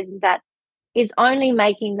boys, that is only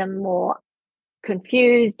making them more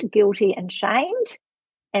confused, guilty, and shamed.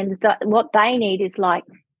 And what they need is like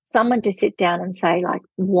someone to sit down and say, like,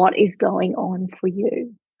 what is going on for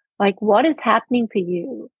you? Like, what is happening for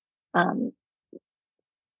you?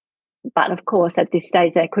 But of course, at this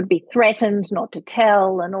stage, they could be threatened not to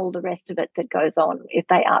tell and all the rest of it that goes on if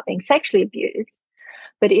they are being sexually abused.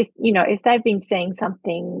 But if they've been seeing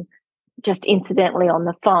something just incidentally on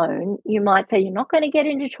the phone, you might say, you're not going to get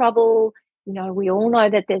into trouble. We all know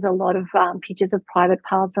that there's a lot of pictures of private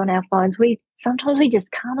parts on our phones. Sometimes we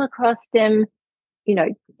just come across them,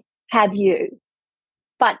 have you?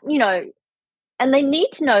 But, and they need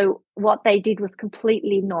to know what they did was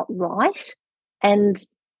completely not right.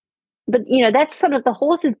 But that's sort of the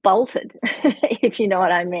horse is bolted, if you know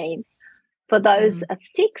what I mean. For those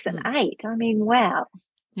 6 and 8, I mean, wow.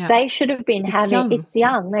 Yeah. They should have been it's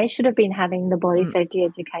young. They should have been having the body safety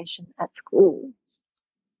education at school.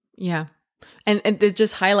 Yeah. And it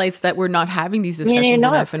just highlights that we're not having these discussions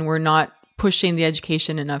enough, and we're not pushing the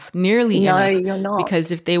education enough, nearly enough. No, you're not.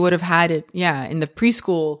 Because if they would have had it, in the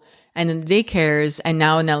preschool and in the daycares and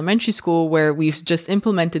now in elementary school where we've just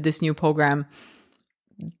implemented this new program,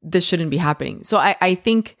 this shouldn't be happening. So I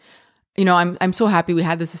think, I'm so happy we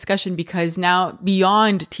had this discussion, because now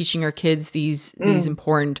beyond teaching our kids these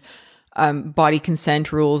important body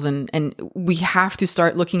consent rules, and we have to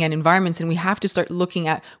start looking at environments, and we have to start looking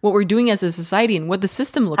at what we're doing as a society and what the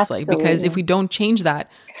system looks like, because if we don't change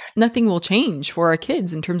that, nothing will change for our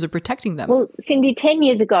kids in terms of protecting them. Well, Cindy, 10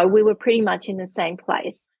 years ago, we were pretty much in the same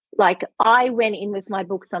place. Like, I went in with my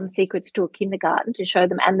book, Some Secrets, to a kindergarten to show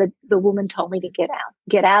them, and the woman told me to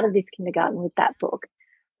get out of this kindergarten with that book.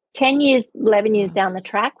 10 years, 11 years down the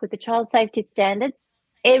track with the child safety standards,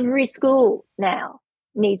 every school now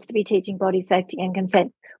needs to be teaching body safety and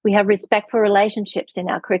consent. We have respect for relationships in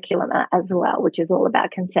our curriculum as well, which is all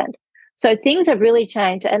about consent. So things have really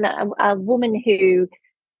changed. And a woman who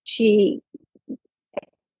she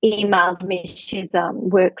emailed me, she's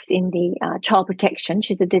works in the child protection.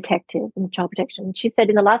 She's a detective in child protection. She said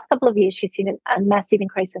in the last couple of years, she's seen a massive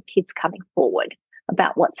increase of kids coming forward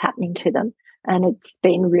about what's happening to them. And it's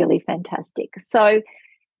been really fantastic. So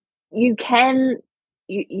you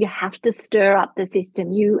have to stir up the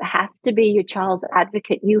system. You have to be your child's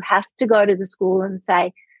advocate. You have to go to the school and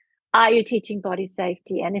say, are you teaching body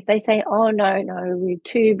safety? And if they say, oh, no, we're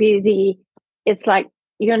too busy, it's like,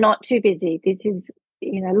 you're not too busy. This is,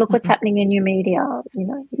 look what's happening in your media.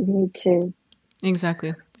 You need to.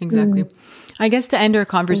 Exactly. I guess to end our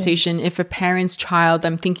conversation, if a parent's child,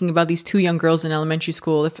 I'm thinking about these 2 young girls in elementary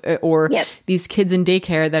school, or these kids in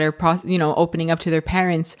daycare that are, opening up to their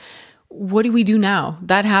parents, what do we do now?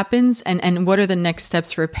 That happens. And what are the next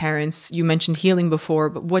steps for parents? You mentioned healing before,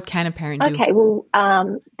 but what can a parent do? Okay. Well,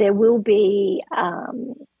 there will be,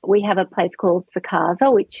 we have a place called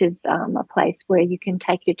Sakasa, which is a place where you can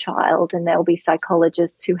take your child, and there'll be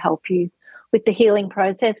psychologists who help you with the healing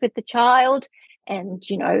process with the child. And,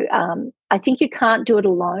 I think you can't do it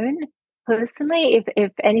alone. Personally,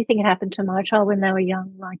 if anything had happened to my child when they were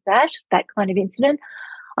young like that kind of incident,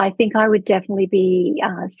 I think I would definitely be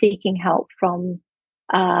seeking help from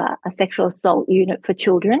a sexual assault unit for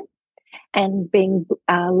children and being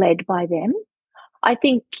led by them. I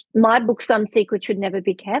think my book, Some Secrets Should Never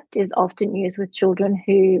Be Kept, is often used with children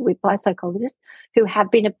by psychologists who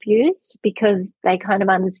have been abused, because they kind of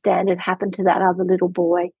understand it happened to that other little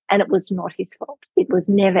boy and it was not his fault. It was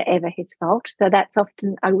never, ever his fault. So that's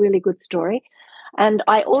often a really good story. And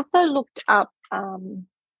I also looked up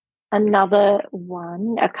another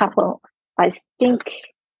one, a couple, I think,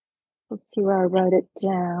 let's see where I wrote it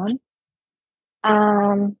down.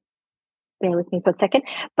 Bear with me for a second,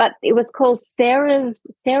 but it was called Sarah's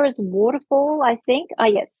Waterfall, I think. Oh,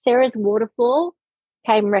 yes, Sarah's Waterfall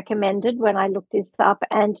came recommended when I looked this up,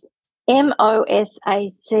 and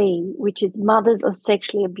MOSAC, which is Mothers of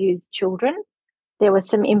Sexually Abused Children. There was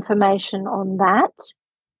some information on that.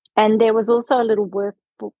 And there was also a little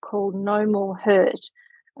workbook called No More Hurt,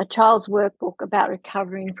 a child's workbook about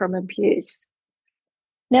recovering from abuse.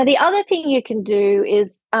 Now, the other thing you can do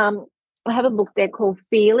is I have a book there called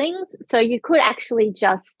Feelings. So you could actually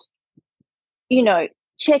just,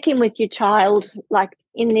 check in with your child. Like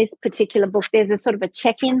in this particular book, there's a sort of a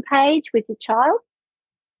check-in page with your child.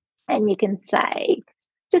 And you can say,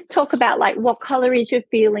 just talk about like, what color is your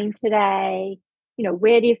feeling today?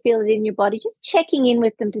 Where do you feel it in your body? Just checking in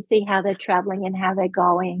with them to see how they're traveling and how they're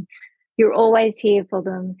going. You're always here for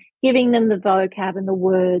them, giving them the vocab and the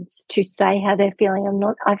words to say how they're feeling.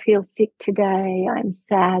 I feel sick today. I'm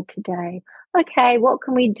sad today. Okay, what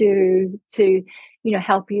can we do to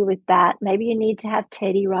help you with that. Maybe you need to have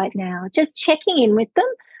Teddy right now. Just checking in with them.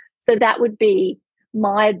 So that would be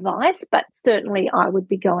my advice, but certainly I would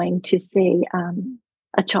be going to see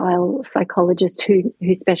a child psychologist who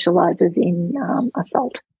specializes in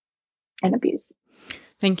assault and abuse.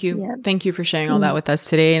 Thank you. Yeah. Thank you for sharing all that with us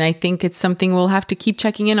today. And I think it's something we'll have to keep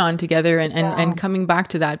checking in on together and coming back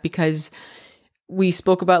to that, because we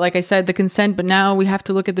spoke about, like I said, the consent, but now we have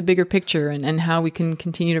to look at the bigger picture and how we can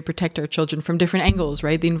continue to protect our children from different angles,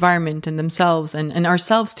 right? The environment and themselves and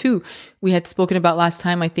ourselves too. We had spoken about last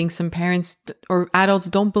time, I think some parents or adults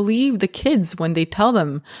don't believe the kids when they tell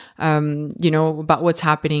them, about what's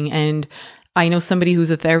happening. And I know somebody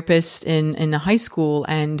who's a therapist in a high school,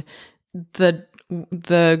 and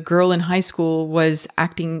the girl in high school was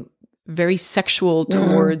acting very sexual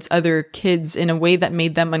towards other kids in a way that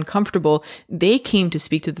made them uncomfortable. They came to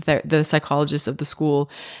speak to the psychologist of the school,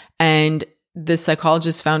 and the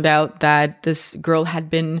psychologist found out that this girl had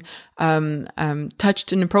been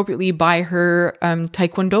touched inappropriately by her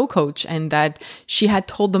taekwondo coach, and that she had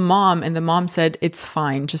told the mom, and the mom said, "It's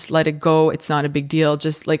fine, just let it go. It's not a big deal.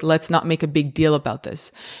 Just let's not make a big deal about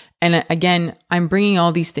this." And again, I'm bringing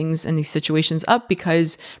all these things and these situations up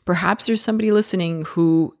because perhaps there's somebody listening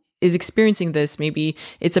who is experiencing this. Maybe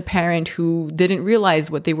it's a parent who didn't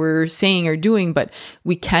realize what they were saying or doing, but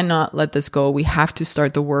we cannot let this go. We have to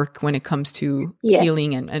start the work when it comes to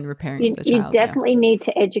healing and repairing the child. You definitely need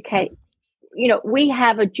to educate. We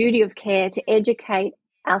have a duty of care to educate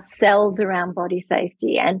ourselves around body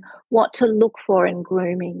safety and what to look for in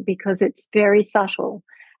grooming, because it's very subtle,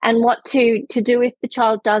 and what to do if the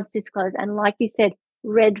child does disclose. And like you said,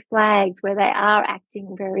 red flags where they are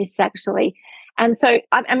acting very sexually. And so,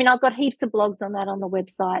 I've got heaps of blogs on that on the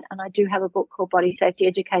website, and I do have a book called Body Safety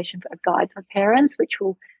Education, a guide for parents, which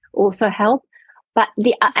will also help. But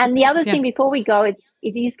the other thing before we go is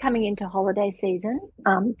it is coming into holiday season,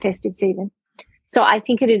 festive season. So I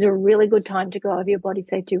think it is a really good time to go over your body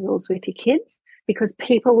safety rules with your kids, because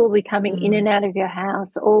people will be coming in and out of your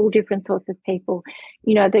house, all different sorts of people.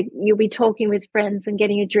 You'll be talking with friends and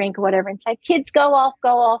getting a drink or whatever and say, "Kids, go off.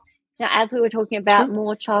 Now, as we were talking about,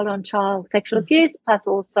 more child-on-child sexual abuse, plus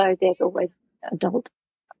also there's always adult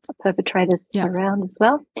perpetrators around as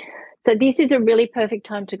well. So this is a really perfect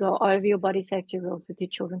time to go over your body safety rules with your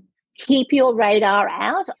children. Keep your radar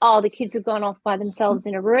out. Oh, the kids have gone off by themselves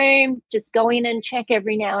in a room. Just go in and check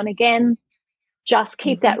every now and again. Just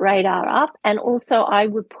keep that radar up. And also I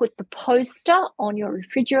would put the poster on your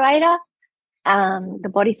refrigerator,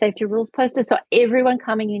 the body safety rules poster, so everyone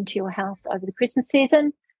coming into your house over the Christmas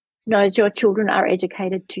season knows your children are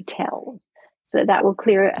educated to tell. So that will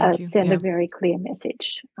send a very clear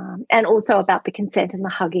message. And also about the consent and the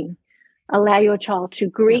hugging. Allow your child to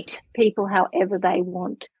greet people however they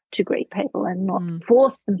want to greet people, and not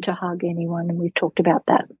force them to hug anyone. And we've talked about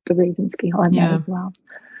that, the reasons behind that as well.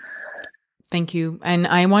 Thank you. And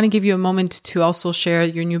I want to give you a moment to also share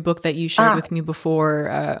your new book that you shared with me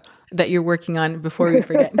before, that you're working on, before we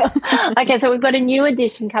forget. Okay, so we've got a new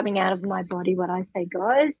edition coming out of My Body, What I Say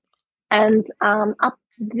Goes. And up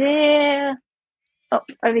there,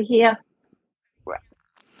 over here.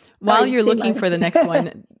 While you're looking for the next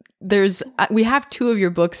one, we have two of your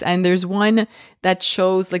books, and there's one that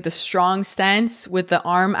shows like the strong stance with the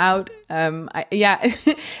arm out.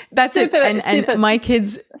 That's super, it. And my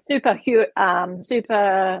kids super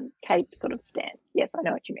cape sort of stance. Yes, I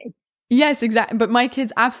know what you mean. Yes, exactly. But my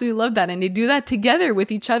kids absolutely love that, and they do that together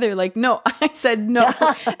with each other. Like, no, I said no,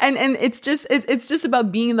 and it's just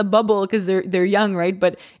about being in the bubble because they're young, right?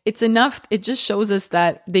 But it's enough. It just shows us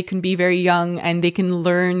that they can be very young and they can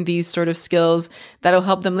learn these sort of skills that'll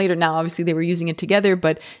help them later. Now, obviously, they were using it together,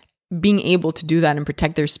 but being able to do that and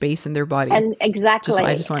protect their space and their body, and exactly.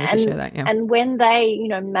 I just wanted to share that. Yeah. And when they,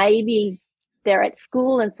 maybe they're at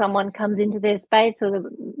school and someone comes into their space or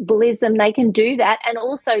bullies them, they can do that. And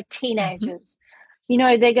also teenagers,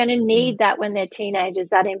 they're going to need that when they're teenagers,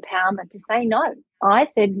 that empowerment to say, no, I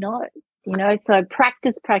said no, so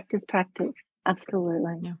practice.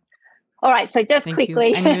 Absolutely. Yeah. All right. So just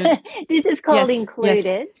quickly, this is called Included.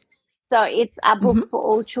 Yes. So it's a book for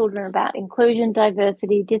all children about inclusion,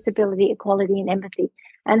 diversity, disability, equality, and empathy.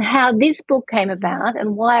 And how this book came about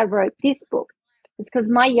and why I wrote this book. It's because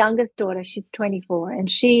my youngest daughter, she's 24,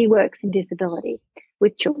 and she works in disability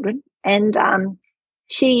with children. And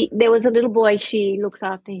there was a little boy she looks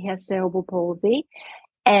after. He has cerebral palsy,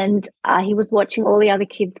 and he was watching all the other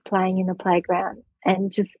kids playing in the playground,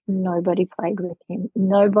 and just nobody played with him.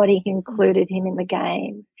 Nobody included him in the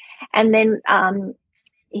game. And then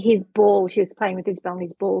his ball, she was playing with his ball, and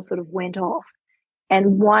his ball sort of went off.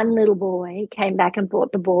 And one little boy came back and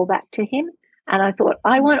brought the ball back to him. And I thought,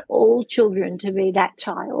 I want all children to be that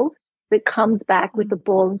child that comes back with the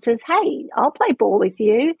ball and says, hey, I'll play ball with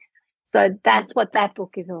you. So that's what that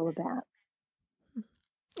book is all about.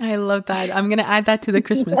 I love that. I'm going to add that to the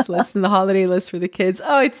Christmas list and the holiday list for the kids.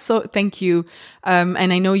 Oh, it's so, thank you. And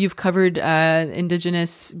I know you've covered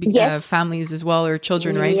Indigenous families as well, or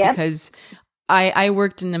children, right? Yep. Because I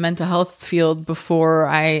worked in the mental health field before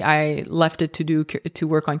I left it to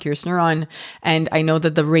work on Cures Neuron. And I know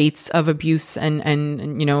that the rates of abuse and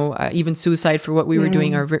even suicide for what we were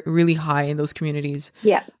doing are really high in those communities.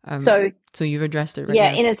 Yeah. So you've addressed it, right?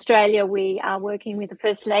 Yeah. In Australia, we are working with a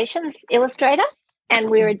First Nations illustrator, and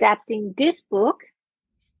we're adapting this book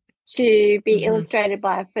to be illustrated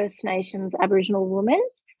by a First Nations Aboriginal woman.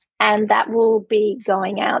 And that will be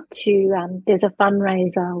going out to, there's a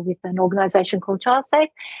fundraiser with an organisation called ChildSafe,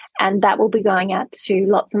 and that will be going out to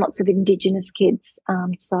lots and lots of Indigenous kids.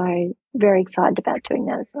 So very excited about doing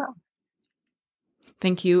that as well.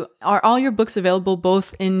 Thank you. Are all your books available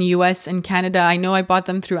both in the US and Canada? I know I bought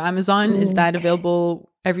them through Amazon. Is that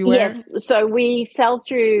available everywhere? Yes. So we sell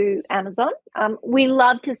through Amazon. We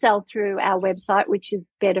love to sell through our website, which is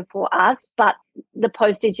better for us, but the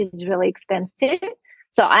postage is really expensive.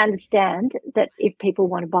 So I understand that if people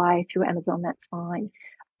want to buy through Amazon, that's fine,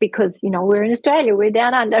 because, we're in Australia, we're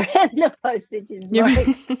down under, and the postage is more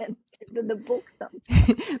expensive than the book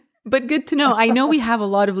sometimes. But good to know. I know we have a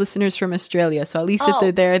lot of listeners from Australia, so at least if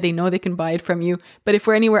they're there, they know they can buy it from you. But if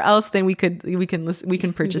we're anywhere else, then we can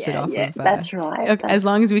purchase it off of. That's right. As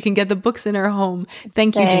long as we can get the books in our home.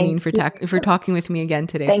 Thank you, Janine, for talking with me again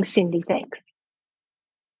today. Thanks, Cindy. Thanks.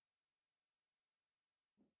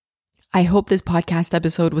 I hope this podcast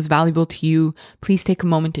episode was valuable to you. Please take a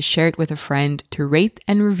moment to share it with a friend, to rate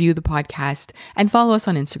and review the podcast, and follow us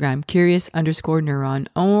on Instagram, curious_neuron,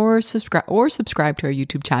 or subscribe to our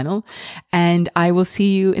YouTube channel. And I will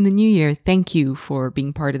see you in the new year. Thank you for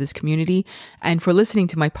being part of this community and for listening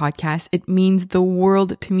to my podcast. It means the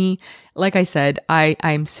world to me. Like I said,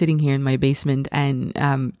 I'm sitting here in my basement, and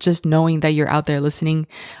just knowing that you're out there listening,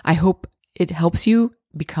 I hope it helps you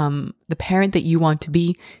become the parent that you want to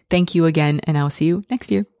be. Thank you again, and I'll see you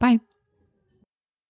next year. Bye.